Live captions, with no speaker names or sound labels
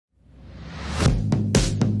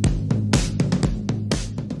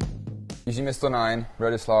LJM-BAT 9,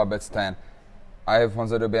 Bratislava-BAT 10. I have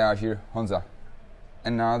Honza Dobea here. Honza,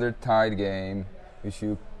 another tight game which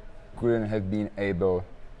you couldn't have been able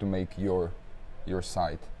to make your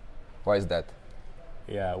side. Why is that?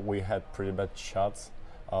 Yeah, we had pretty bad shots.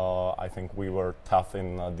 I think we were tough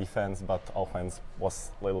in defense, but offense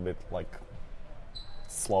was a little bit like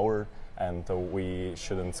slower, and we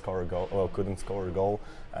couldn't score a goal,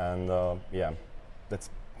 and yeah, that's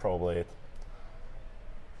probably it.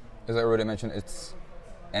 As I already mentioned, it's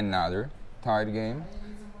another tight game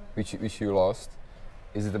which you lost.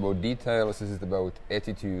 Is it about details? Is it about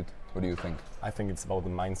attitude? What do you think? I think it's about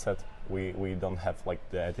the mindset. We don't have like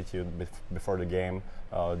the attitude before the game,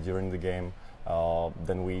 during the game.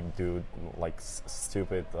 Then we do like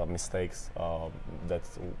stupid mistakes that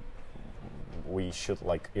we should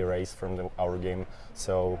like erase from our game.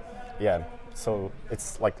 So yeah, so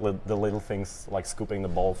it's like the little things like scooping the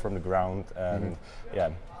ball from the ground and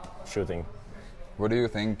yeah, shooting. What do you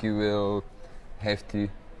think you will have to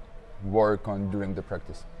work on during the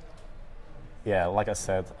practice? Yeah, like I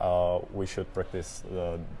said, we should practice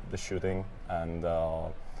the shooting and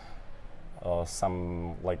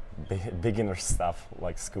some like beginner stuff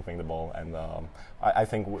like scooping the ball, and I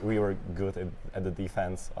think we were good at the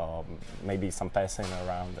defense, maybe some passing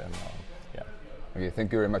around, and yeah. Okay,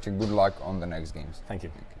 thank you very much and good luck on the next games. Thank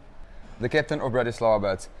you. The captain of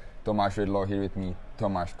Bratislava-BAT, Tomáš Redlo, here with me.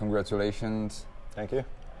 Tomáš, congratulations. Thank you.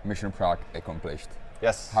 Mission Prague accomplished.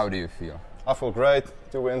 Yes. How do you feel? I feel great.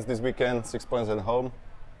 2 wins this weekend, 6 points at home.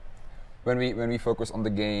 When we focus on the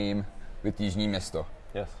game with Jižní Město,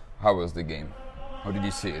 yes. How was the game? How did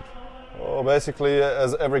you see it? Well, basically,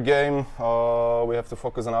 as every game, we have to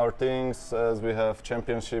focus on our things, as we have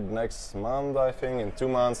championship next month, I think, in 2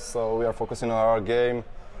 months. So we are focusing on our game,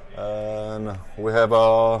 and we have,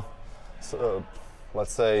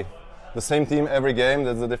 let's say, the same team every game.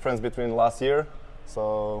 That's the difference between last year.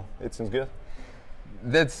 So it seems good.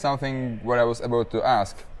 That's something what I was about to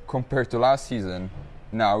ask. Compared to last season,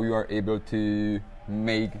 now you are able to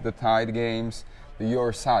make the tight games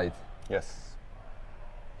your side. Yes.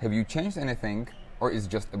 Have you changed anything, or is it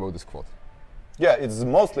just about the squad? Yeah, it's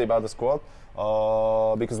mostly about the squad,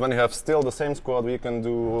 because when you have still the same squad, we can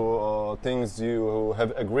do things you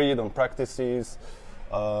have agreed on practices,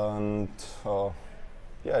 and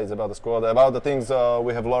yeah, it's about the squad, about the things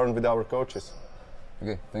we have learned with our coaches.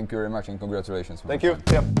 Okay, thank you very much and congratulations. Thank you.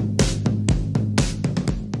 Yeah.